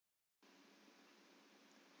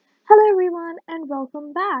and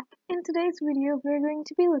welcome back. In today's video, we're going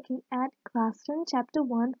to be looking at Class 10 Chapter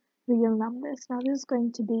 1, Real Numbers. Now this is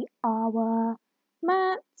going to be our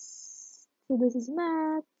maths. So this is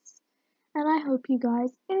maths, and I hope you guys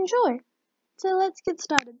enjoy. So let's get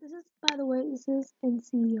started. This is, by the way, this is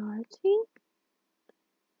NCERT.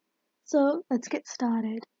 So let's get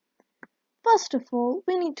started. First of all,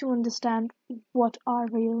 we need to understand what are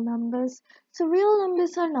real numbers. So real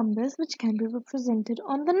numbers are numbers which can be represented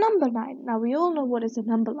on the number line. Now we all know what is a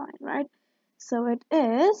number line, right? So it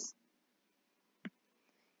is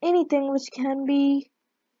anything which can be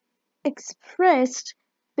expressed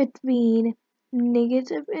between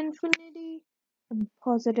negative infinity and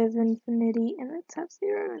positive infinity, and let's have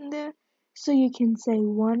 0 in there. So you can say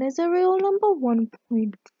 1 is a real number,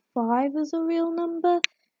 1.5 is a real number.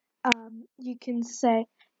 You can say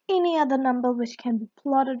any other number which can be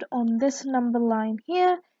plotted on this number line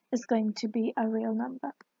here is going to be a real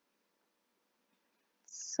number.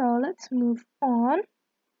 So let's move on.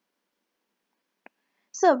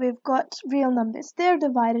 So we've got real numbers. They're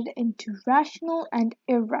divided into rational and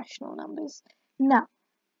irrational numbers. Now,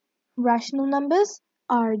 rational numbers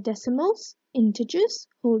are decimals, integers,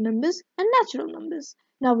 whole numbers, and natural numbers.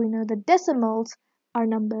 Now we know that decimals are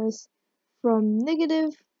numbers from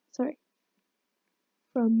negative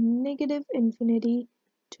infinity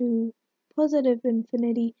to positive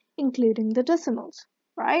infinity, including the decimals,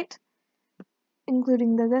 right?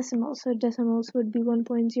 Including the decimals. So decimals would be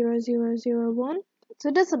 1.0001. It's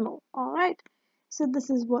a decimal, alright? So this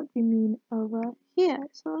is what we mean over here.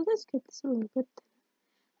 So let's get this a little bit.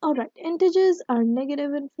 Alright, integers are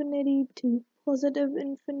negative infinity to positive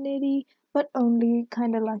infinity, but only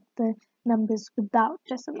kind of like the numbers without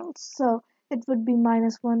decimals. So it would be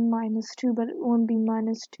 -1, -2, but it won't be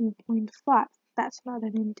 -2.5. That's not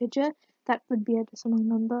an integer. That would be a decimal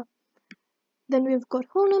number. Then we've got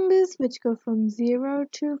whole numbers, which go from 0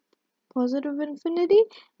 to positive infinity,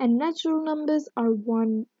 and natural numbers are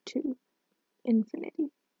 1 to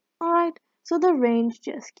infinity. Alright, so the range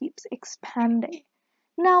just keeps expanding.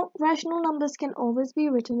 Now, rational numbers can always be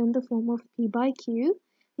written in the form of p by q,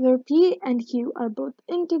 where p and q are both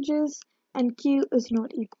integers and q is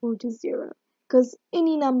not equal to 0. Because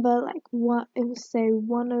any number like 1, if say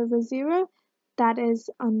 1 over 0, that is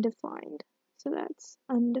undefined. So that's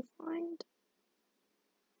undefined.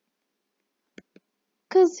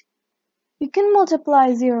 Because you can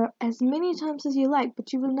multiply 0 as many times as you like,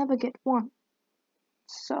 but you will never get 1.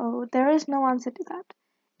 So there is no answer to that.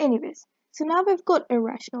 Anyways, so now we've got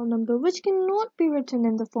irrational number, which cannot be written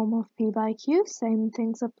in the form of p by q. Same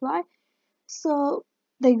things apply. So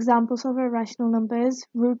the examples of irrational number is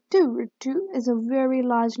root 2. Root 2 is a very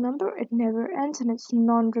large number. It never ends and it's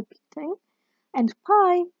non-repeating. And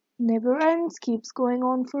pi never ends, keeps going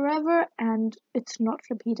on forever, and it's not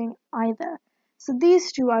repeating either. So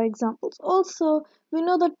these two are examples. Also, we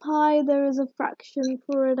know that pi, there is a fraction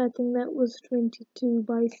for it. I think that was 22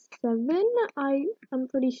 by 7. I'm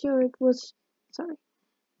pretty sure it was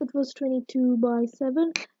 22 by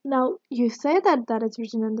 7. Now, you say that is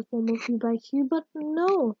written in the form of p by q, but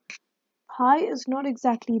no. Pi is not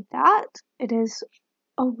exactly that. It is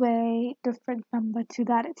a way different number to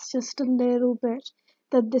that. It's just a little bit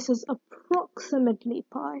that this is approximately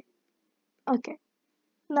pi. Okay,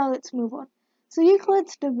 now let's move on. So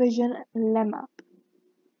Euclid's division lemma.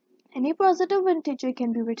 Any positive integer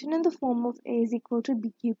can be written in the form of a is equal to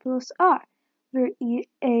bq plus r, where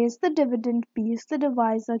a is the dividend, b is the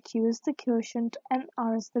divisor, q is the quotient, and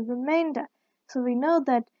r is the remainder. So we know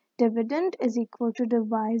that dividend is equal to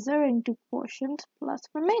divisor into quotient plus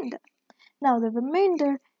remainder. Now the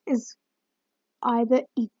remainder is either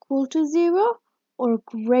equal to 0 or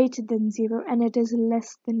greater than 0, and it is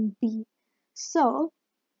less than b. So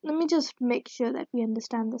let me just make sure that we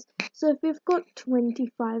understand this. So if we've got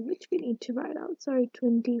 25, which we need to write out,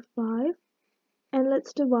 25, and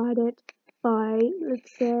let's divide it by,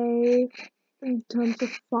 let's say, in terms of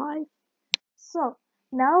 5. So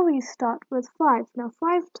now we start with 5. Now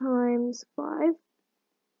 5 times 5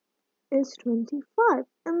 is 25,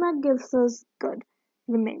 and that gives us good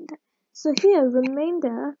remainder. So here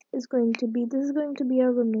remainder is going to be, this is going to be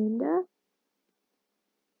our remainder.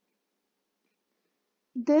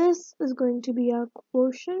 This is going to be our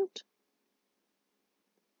quotient.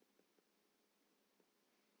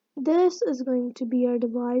 This is going to be our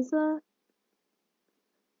divisor.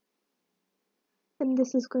 And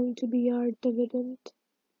this is going to be our dividend.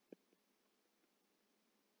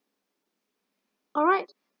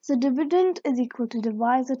 Alright, so dividend is equal to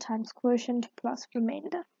divisor times quotient plus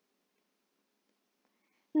remainder.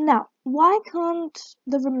 Now, why can't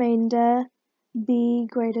the remainder be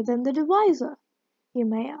greater than the divisor, you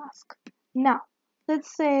may ask? Now,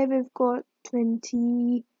 let's say we've got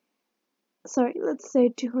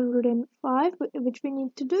 205, which we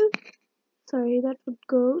need to do. Sorry, that would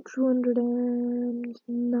go 209.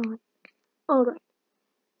 Alright,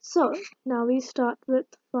 so now we start with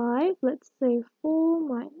 5. Let's say 4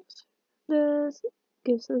 minus this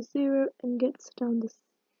gives us 0 and gets down this.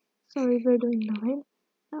 Sorry, we're doing 9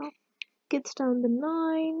 now. Gets down the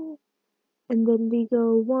 9, and then we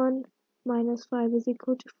go 1 minus 5 is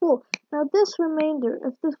equal to 4. Now this remainder,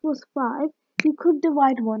 if this was 5, you could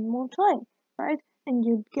divide one more time, right? And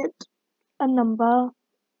you'd get a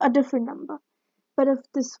different number. But if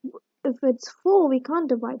it's 4, we can't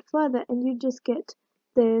divide further, and you just get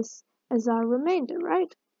this as our remainder,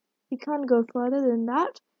 right? We can't go further than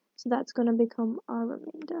that, so that's going to become our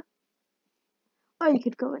remainder. Or you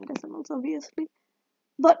could go in decimals, obviously.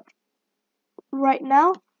 But right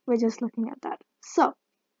now, we're just looking at that. So,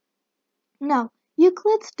 now,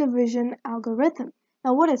 Euclid's division algorithm.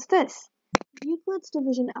 Now, what is this? Euclid's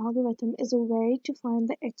division algorithm is a way to find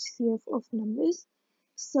the HCF of numbers.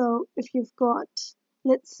 So, if you've got,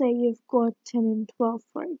 let's say you've got 10 and 12,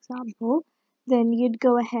 for example, then you'd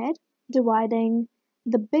go ahead dividing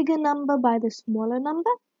the bigger number by the smaller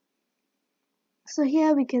number. So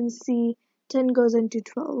here we can see 10 goes into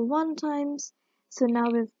 12 one times. So now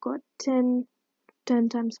we've got 10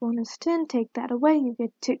 times 1 is 10. Take that away, you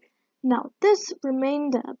get 2. Now this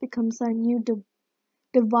remainder becomes our new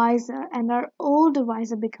divisor, and our old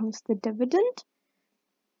divisor becomes the dividend.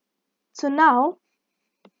 So now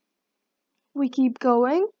we keep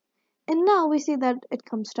going, and now we see that it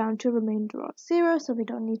comes down to a remainder of 0, so we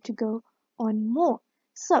don't need to go on more.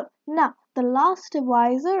 So now the last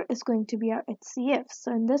divisor is going to be our HCF.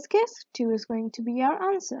 So in this case, 2 is going to be our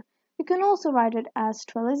answer. We can also write it as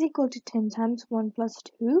 12 is equal to 10 times 1 plus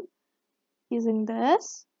 2 using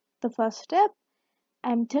this, the first step,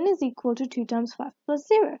 and 10 is equal to 2 times 5 plus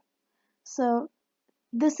 0. So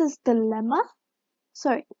this is the lemma.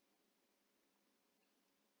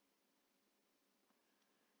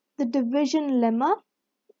 The division lemma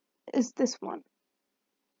is this one.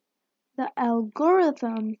 The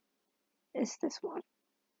algorithm is this one.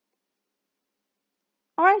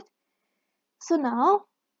 Alright, so now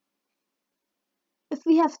if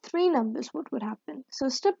we have 3 numbers, what would happen? So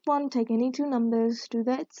step 1, take any 2 numbers, do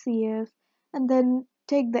the HCF, and then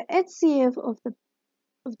take the HCF of the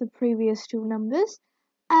previous 2 numbers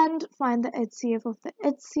and find the HCF of the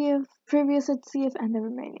previous HCF and the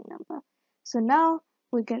remaining number. So now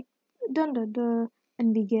we get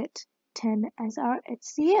and we get 10 as our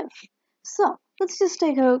HCF. So let's just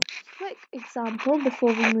take a quick example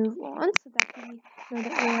before we move on so that we know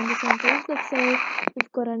that we're on the same page. Let's say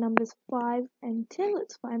we've got our numbers 5 and 10.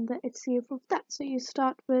 Let's find the HCF of that. So you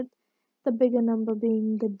start with the bigger number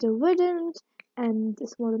being the dividend and the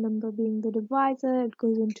smaller number being the divisor. It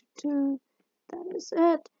goes into 2, that is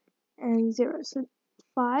it, and 0. So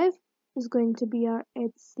 5 is going to be our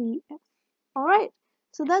HCF. Alright,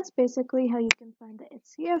 so that's basically how you can find the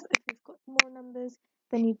HCF. If you've got more numbers,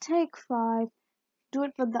 then you take 5, do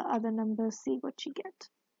it with the other numbers, see what you get.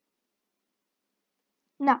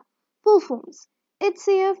 Now, full forms.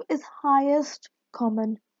 HCF is highest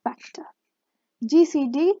common factor.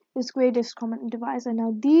 GCD is greatest common divisor.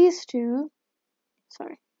 Now these two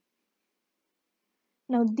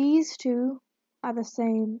are the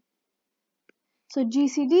same. So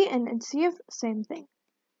GCD and HCF, same thing.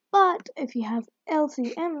 But if you have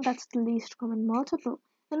LCM, that's the least common multiple.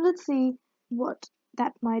 And let's see what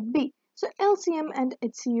that might be. So LCM and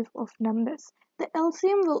HCF of numbers. The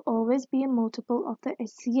LCM will always be a multiple of the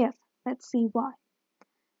HCF. Let's see why.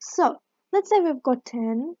 So let's say we've got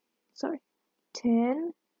 10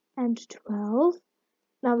 and 12.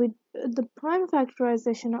 Now the prime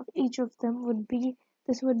factorization of each of them would be,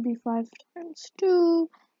 this would be 5 times 2,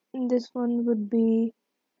 and this one would be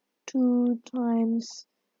 2 times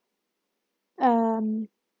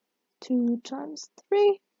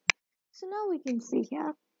 3. So now we can see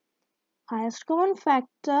here, highest common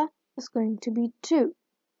factor is going to be 2.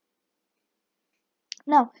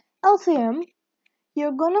 Now LCM,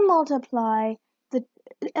 you're going to multiply the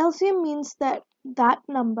LCM means that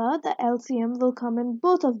number, the LCM, will come in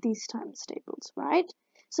both of these times tables, right?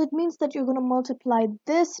 So it means that you're going to multiply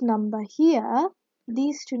this number here,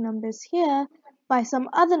 these 2 numbers here, by some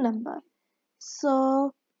other number.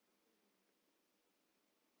 So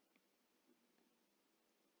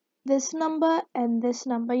this number and this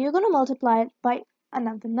number, you're going to multiply it by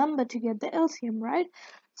another number to get the LCM, right?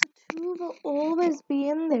 So 2 will always be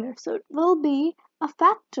in there. So it will be a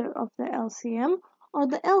factor of the LCM, or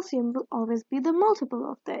the LCM will always be the multiple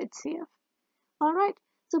of the HCF. Alright,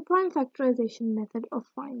 It's a prime factorization method of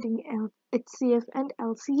finding HCF and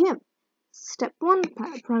LCM. Step 1,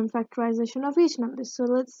 prime factorization of each number. So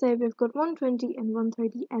let's say we've got 120 and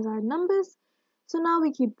 130 as our numbers. So now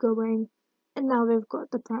we keep going, and now we've got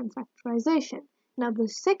the prime factorization. Now the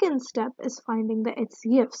second step is finding the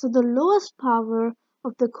HCF. So the lowest power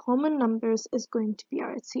of the common numbers is going to be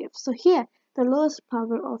our HCF. So here, the lowest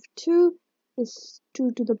power of 2 is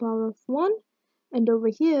 2 to the power of 1, and over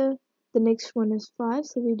here the next one is 5,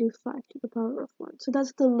 so we do 5 to the power of 1. So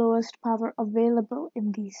that's the lowest power available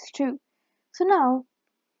in these two. So now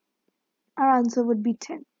our answer would be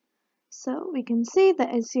 10. So we can see the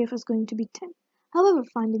HCF is going to be 10. However,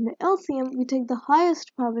 finding the LCM, we take the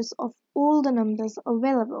highest powers of all the numbers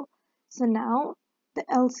available. So now the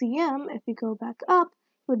LCM, if we go back up,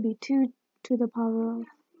 would be 2 to the power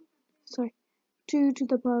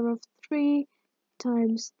of 3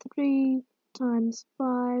 times 3 times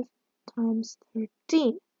 5 times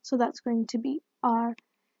 13. So that's going to be our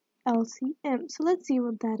LCM. So let's see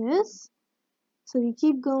what that is. So we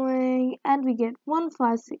keep going and we get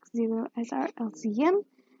 1560 as our LCM,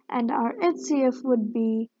 and our HCF would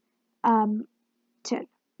be 10.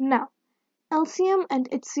 Now, LCM and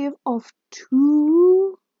HCF of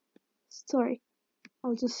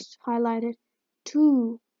I'll just highlight it,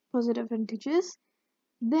 2 positive integers,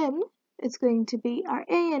 then it's going to be our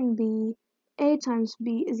A and B. A times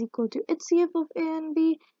B is equal to HCF of A and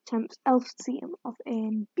B times LCM of A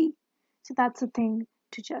and B. So that's a thing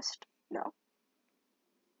to just know.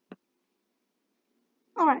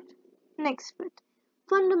 Alright, next bit.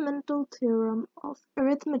 Fundamental theorem of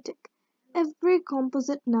arithmetic. Every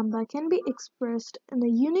composite number can be expressed in a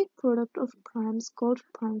unique product of primes called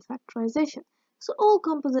prime factorization. So all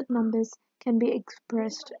composite numbers can be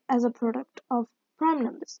expressed as a product of prime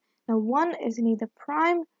numbers. Now 1 is neither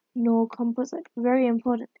prime nor composite. Very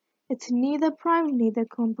important. It's neither prime, neither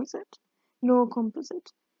composite. Nor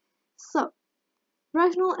composite. So,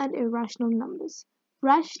 rational and irrational numbers.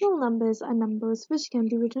 Rational numbers are numbers which can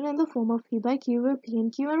be written in the form of p by q, where p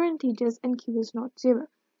and q are integers and q is not 0.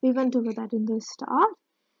 We went over that in the start.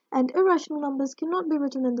 And irrational numbers cannot be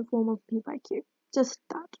written in the form of p by q. Just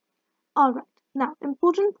that. Alright, now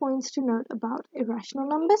important points to note about irrational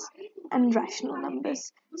numbers and rational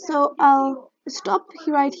numbers. So I'll stop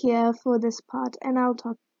right here for this part, and I'll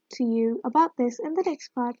talk to you about this in the next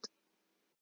part.